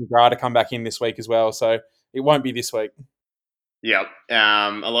got Anthony McGrath to come back in this week as well, so it won't be this week. Yep.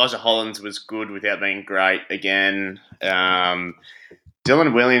 Elijah Hollands was good without being great again. Dylan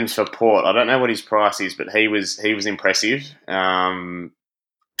Williams for Port. I don't know what his price is, but he was impressive.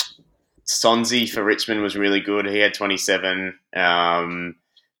 Sonzi for Richmond was really good. He had 27. I've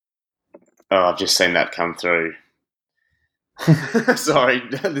just seen that come through. Sorry,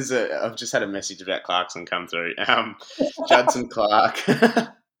 I've just had a message about Clarkson come through. Judson Clark.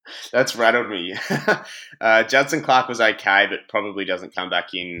 That's rattled me. Judson Clark was okay, but probably doesn't come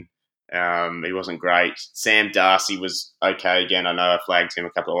back in. He wasn't great. Sam Darcy was okay again. I know I flagged him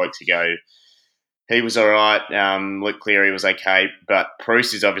a couple of weeks ago. He was all right. Luke Cleary was okay, but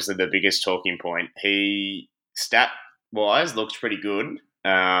Bruce is obviously the biggest talking point. He, stat-wise, looks pretty good.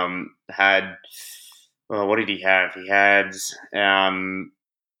 What did he have? He had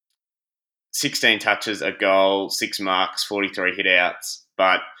 16 touches, a goal, 6 marks, 43 hit-outs.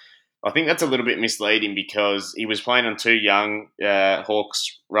 But I think that's a little bit misleading because he was playing on 2 young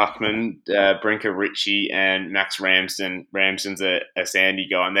Hawks ruckmen, Brinker Ritchie and Max Ramsden. Ramsden's a Sandy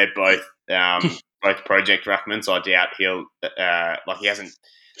guy, and they're both project ruckmen, so I doubt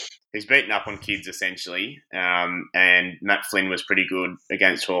he's beaten up on kids essentially, and Matt Flynn was pretty good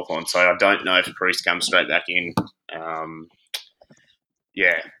against Hawthorn, so I don't know if Bruce comes straight back in.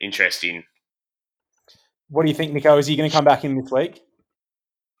 Interesting. What do you think, Nico? Is he going to come back in this week?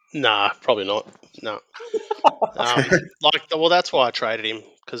 Nah, probably not. No. That's why I traded him,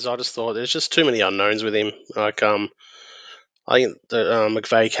 because I just thought there's just too many unknowns with him. I think that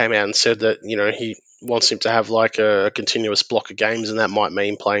McVeigh came out and said that he wants him to have like a continuous block of games, and that might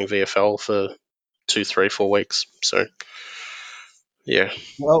mean playing VFL for 2, 3, 4 weeks. So, yeah.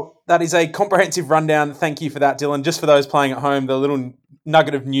 Well, that is a comprehensive rundown. Thank you for that, Dylan. Just for those playing at home, the little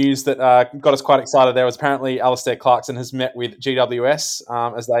nugget of news that got us quite excited there was apparently Alistair Clarkson has met with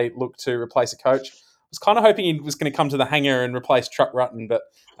GWS as they look to replace a coach. I was kind of hoping he was going to come to the hangar and replace Truck Rutten, but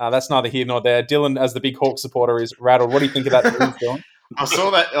that's neither here nor there. Dylan, as the big Hawk supporter, is rattled. What do you think about that news, Dylan? I saw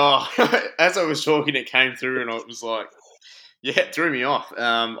that. As I was talking, it came through, and I was like, yeah, it threw me off.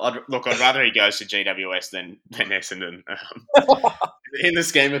 I'd rather he goes to GWS than Essendon. In the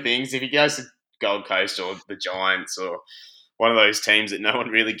scheme of things, if he goes to Gold Coast or the Giants or one of those teams that no one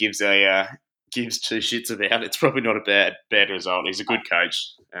really gives two shits about, it's probably not a bad result. He's a good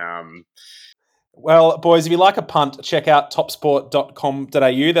coach. Well, boys, if you like a punt, check out topsport.com.au.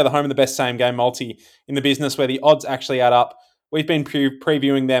 They're the home of the best same-game multi in the business where the odds actually add up We've been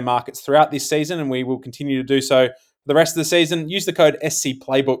previewing their markets throughout this season, and we will continue to do so for the rest of the season. Use the code SC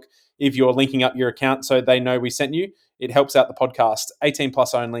Playbook if you're linking up your account so they know we sent you. It helps out the podcast. 18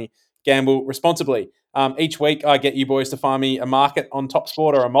 plus only. Gamble responsibly. Each week, I get you boys to find me a market on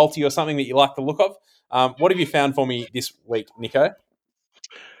TopSport or a multi or something that you like the look of. What have you found for me this week, Nico?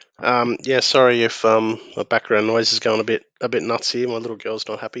 Sorry if my background noise is going a bit nuts here. My little girl's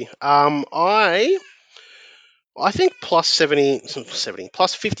not happy. I think plus 70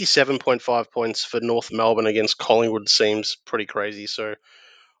 plus 57.5 points for North Melbourne against Collingwood seems pretty crazy. So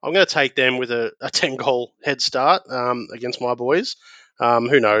I'm going to take them with a 10-goal head start against my boys.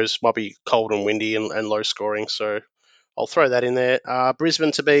 Who knows? Might be cold and windy and low scoring. So I'll throw that in there.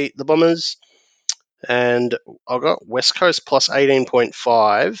 Brisbane to beat the Bombers. And I've got West Coast plus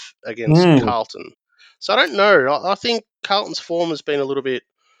 18.5 against Carlton. So I don't know. I think Carlton's form has been a little bit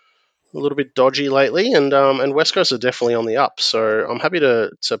dodgy lately, and West Coast are definitely on the up. So I'm happy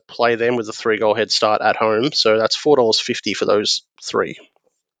to play them with a 3-goal head start at home. So that's $4.50 for those three.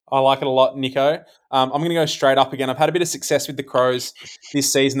 I like it a lot, Nico. I'm going to go straight up again. I've had a bit of success with the Crows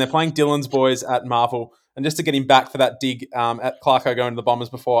this season. They're playing Dylan's boys at Marvel. And just to get him back for that dig at Clarko going to the Bombers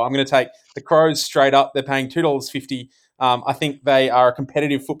before, I'm going to take the Crows straight up. They're paying $2.50. I think they are a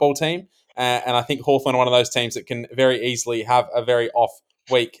competitive football team. And I think Hawthorn are one of those teams that can very easily have a very off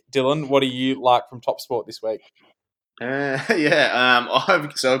week. Dylan, what do you like from TopSport this week? I've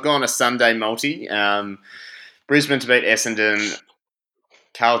gone a Sunday multi. Brisbane to beat Essendon,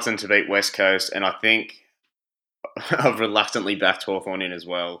 Carlton to beat West Coast, and I think I've reluctantly backed Hawthorn in as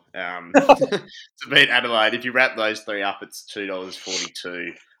well to beat Adelaide. If you wrap those three up, it's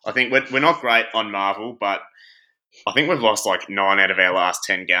 $2.42. I think we're not great on Marvel, but I think we've lost like 9 out of our last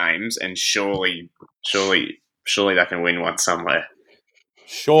 10 games, and surely they can win one somewhere.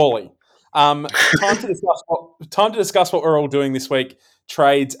 Surely. Time to discuss what we're all doing this week,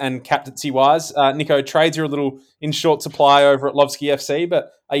 trades and captaincy wise. Nico, trades are a little in short supply over at Lovsky FC,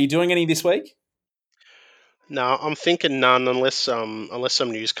 but are you doing any this week? No, I'm thinking none unless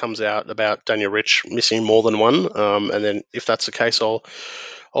some news comes out about Daniel Rich missing more than one. And then if that's the case, I'll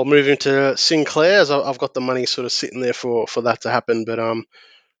move him to Sinclair, as I've got the money sort of sitting there for that to happen. But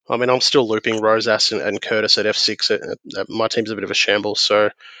I'm still looping Rosas and Curtis at F6. My team's a bit of a shambles, so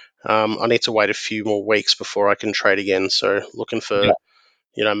I need to wait a few more weeks before I can trade again. So looking for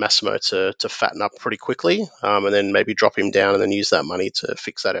Massimo to fatten up pretty quickly, and then maybe drop him down and then use that money to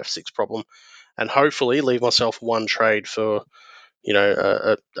fix that F6 problem, and hopefully leave myself one trade for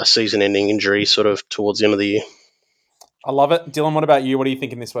a season-ending injury sort of towards the end of the year. I love it. Dylan, what about you? What are you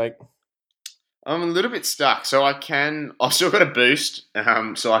thinking this week? I'm a little bit stuck, so I've still got a boost,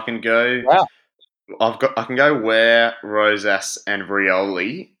 so I can go. Wow. I can go Ware, Rosas, and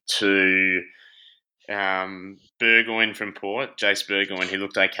Rioli to Burgoyne from Port. Jace Burgoyne, he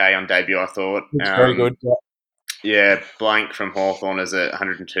looked okay on debut, I thought. Very good. Yeah, Blank from Hawthorn as a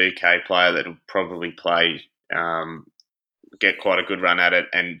 102k player that'll probably play, get quite a good run at it,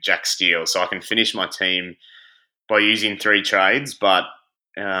 and Jack Steele. So I can finish my team by using 3 trades, but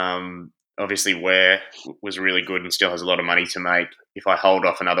obviously Ware was really good and still has a lot of money to make. If I hold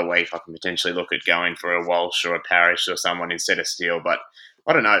off another week, I can potentially look at going for a Walsh or a Parrish or someone instead of Steele. But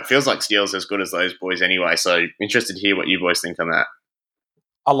I don't know. It feels like Steele's as good as those boys anyway. So interested to hear what you boys think on that.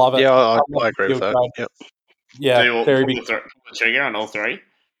 I love it. Yeah, I agree with that. Yep. Yeah, very big. Pull the trigger on all 3.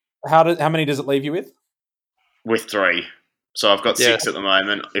 How many does it leave you with? With 3. So I've got 6 at the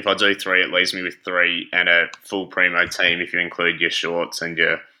moment. If I do 3, it leaves me with 3 and a full primo team if you include your shorts and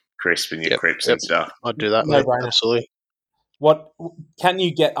your crisp and your crips and stuff. I'd do that, No mate. brainer. Absolutely. What can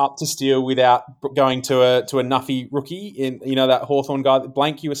you get up to Steele without going to a Nuffy rookie in that Hawthorn guy,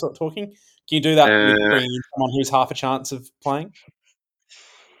 Blank, you were sort of talking? Can you do that with bringing in someone who's half a chance of playing,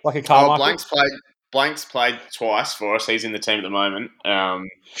 like a Carmichael? Blank's played twice for us. He's in the team at the moment.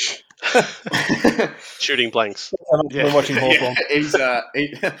 Shooting blanks. We're watching Hawthorn.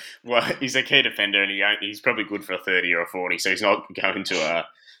 Yeah, he's a key defender, and he's probably good for a 30 or a 40. So he's not going to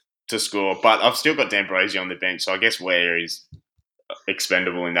score. But I've still got D'Ambrosio on the bench, so I guess Ware is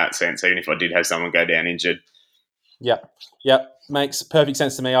expendable in that sense, even if I did have someone go down injured. Yep. Makes perfect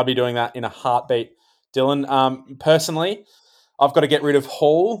sense to me. I'd be doing that in a heartbeat. Dylan, personally, I've got to get rid of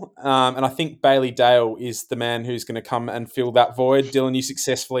Hall, and I think Bailey Dale is the man who's going to come and fill that void. Dylan, you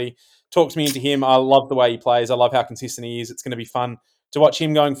successfully talked me into him. I love the way he plays. I love how consistent he is. It's going to be fun to watch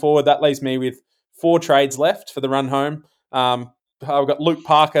him going forward. That leaves me with 4 trades left for the run home. I've got Luke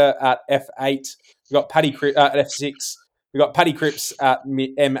Parker at F8. We've got Paddy at F6. We've got Paddy Cripps at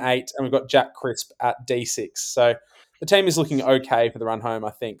M8, and we've got Jack Crisp at D6. So the team is looking okay for the run home,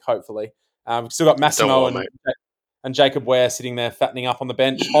 I think, hopefully. We've still got Massimo and Jacob Ware sitting there fattening up on the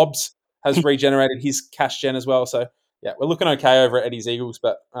bench. Hobbs has regenerated his cash gen as well. So, yeah, we're looking okay over at Eddie's Eagles,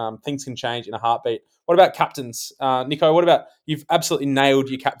 but things can change in a heartbeat. What about captains? Nico, what about you've absolutely nailed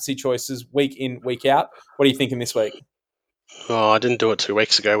your captaincy choices week in, week out. What are you thinking this week? Oh, I didn't do it 2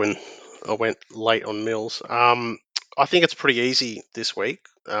 weeks ago when I went late on Mills. I think it's pretty easy this week.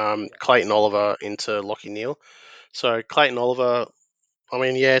 Clayton Oliver into Lockie Neal. So Clayton Oliver, I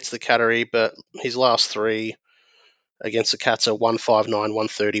mean, yeah, it's the Cattery, but his last 3 against the Cats are 159,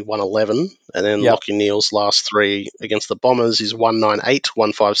 130, 111. And then Yep. Lockie Neal's last 3 against the Bombers is 198,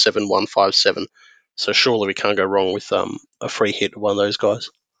 157, 157. So surely we can't go wrong with a free hit of one of those guys.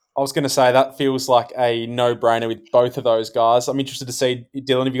 I was going to say that feels like a no-brainer with both of those guys. I'm interested to see,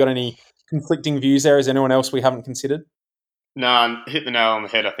 Dylan, have you got any conflicting views there? Is anyone else we haven't considered? No, hit the nail on the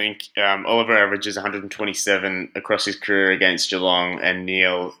head, I think. Oliver averages 127 across his career against Geelong, and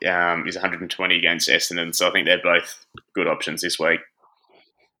Neil is 120 against Essendon. So I think they're both good options this week.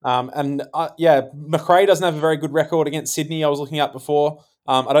 McRae doesn't have a very good record against Sydney. I was looking at before.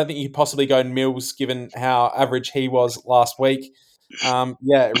 I don't think you could possibly go Mills given how average he was last week.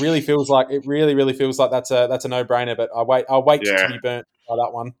 It really feels like that's a no-brainer. But I'll wait to be burnt by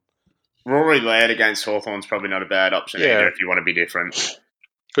that one. Rory Laird against Hawthorn's probably not a bad option either if you want to be different.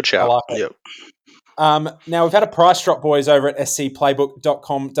 Good shout. I like it. Yep. Now, we've had a price drop, boys, over at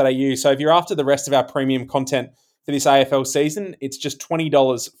scplaybook.com.au. So if you're after the rest of our premium content for this AFL season, it's just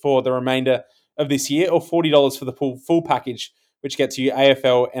 $20 for the remainder of this year, or $40 for the full package, which gets you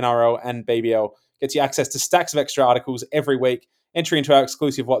AFL, NRL, and BBL. Gets you access to stacks of extra articles every week, entry into our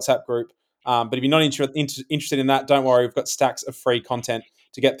exclusive WhatsApp group. But if you're not interested in that, don't worry. We've got stacks of free content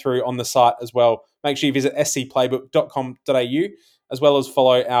to get through on the site as well. Make sure you visit scplaybook.com.au, as well as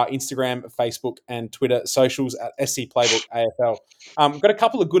follow our Instagram, Facebook, and Twitter socials at scplaybookafl. We've got a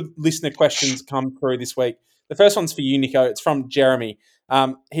couple of good listener questions come through this week. The first one's for you, Nico. It's from Jeremy.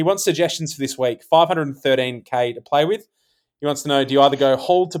 He wants suggestions for this week. 513K to play with. He wants to know, do you either go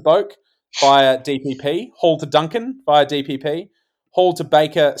Hall to Boak via DPP, Hall to Duncan via DPP, Hall to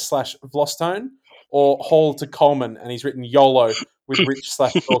Baker/Vlostone, or Hall to Coleman? And he's written YOLO with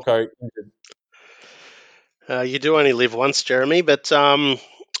Rich/Torco injured. You do only live once, Jeremy, but I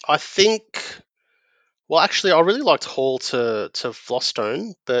think... Well, actually, I really liked Hall to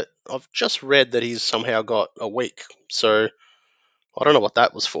Vlostone, but I've just read that he's somehow got a week. So I don't know what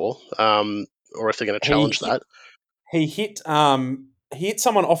that was for, or if they're going to challenge that. He hit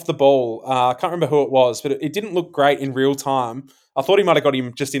someone off the ball. I can't remember who it was, but it didn't look great in real time. I thought he might have got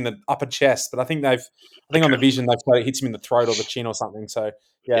him just in the upper chest, but I think on the vision they've got it hits him in the throat or the chin or something. So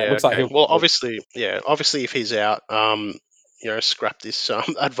it looks like he'll. Well, obviously, if he's out, scrap this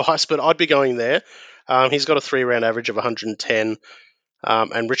advice. But I'd be going there. He's got a 3-round average of 110,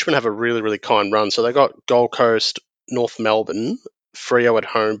 and Richmond have a really, really kind run. So they got Gold Coast, North Melbourne, Freo at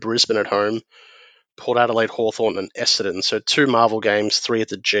home, Brisbane at home, Port Adelaide, Hawthorn, and Essendon. So 2 Marvel games, 3 at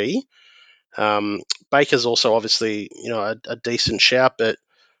the G. Baker's also obviously a decent shout, but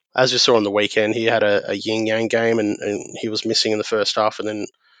as you saw on the weekend, he had a yin-yang game and he was missing in the first half and then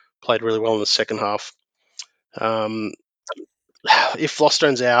played really well in the second half. If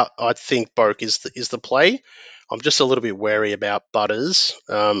Vlostone's out, I think Boak is the play. I'm just a little bit wary about Butters,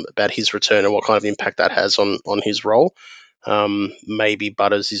 about his return and what kind of impact that has on his role. Maybe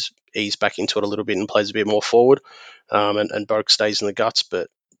Butters is eased back into it a little bit and plays a bit more forward, and Boak stays in the guts, but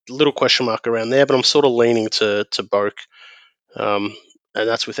little question mark around there. But I'm sort of leaning to Boak, and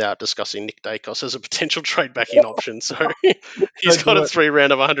that's without discussing Nick Dacos as a potential trade back in option. So he's got a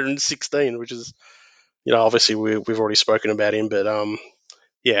 3-round of 116, which is, obviously we've already spoken about him, but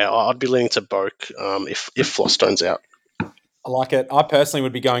I'd be leaning to Boak if Vlostone's out. I like it. I personally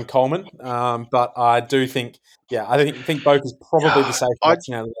would be going Coleman, but I do think, I think Boak is probably the safe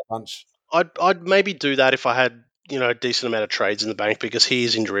option out of that bunch. I'd maybe do that if I had a decent amount of trades in the bank, because he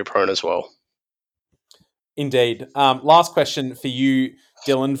is injury prone as well. Indeed. Last question for you,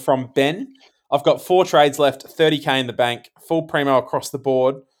 Dylan, from Ben. I've got 4 trades left, 30K in the bank, full primo across the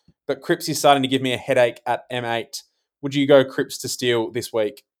board, but Cripps is starting to give me a headache at M8. Would you go Cripps to steal this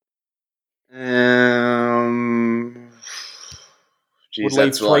week? Geez, would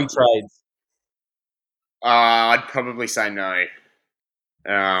leave 3 trades. I'd probably say no.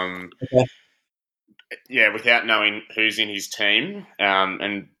 Okay. Yeah, without knowing who's in his team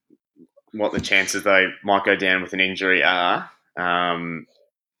and what the chances they might go down with an injury are,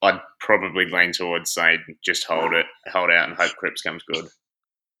 I'd probably lean towards, say, just hold out and hope Cripps comes good.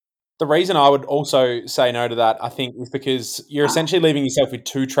 The reason I would also say no to that, I think, is because you're essentially leaving yourself with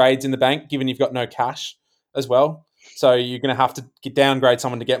 2 trades in the bank, given you've got no cash as well. So you're going to have to downgrade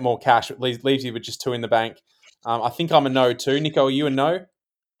someone to get more cash. It leaves you with just 2 in the bank. I think I'm a no too. Nico, are you a no?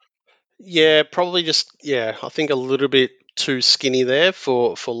 Yeah, probably just I think a little bit too skinny there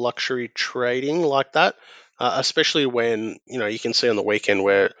for luxury trading like that, especially when you can see on the weekend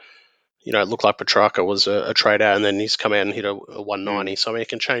where it looked like Petrarca was a trade out and then he's come out and hit a 190. So I mean it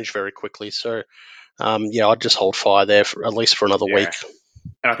can change very quickly. So I'd just hold fire there for at least for another Yeah. week.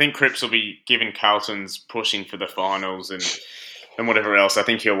 And I think Cripps will be given Carlton's pushing for the finals and whatever else. I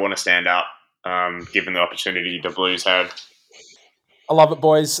think he'll want to stand up, given the opportunity the Blues have. I love it,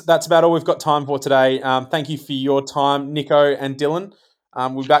 boys. That's about all we've got time for today. Thank you for your time, Nico and Dylan.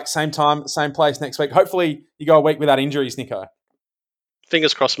 We'll be back same time, same place next week. Hopefully you go a week without injuries, Nico.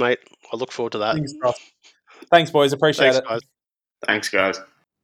 Fingers crossed, mate. I look forward to that. Fingers crossed. Thanks, boys. Appreciate Thanks, it. guys. Thanks, guys.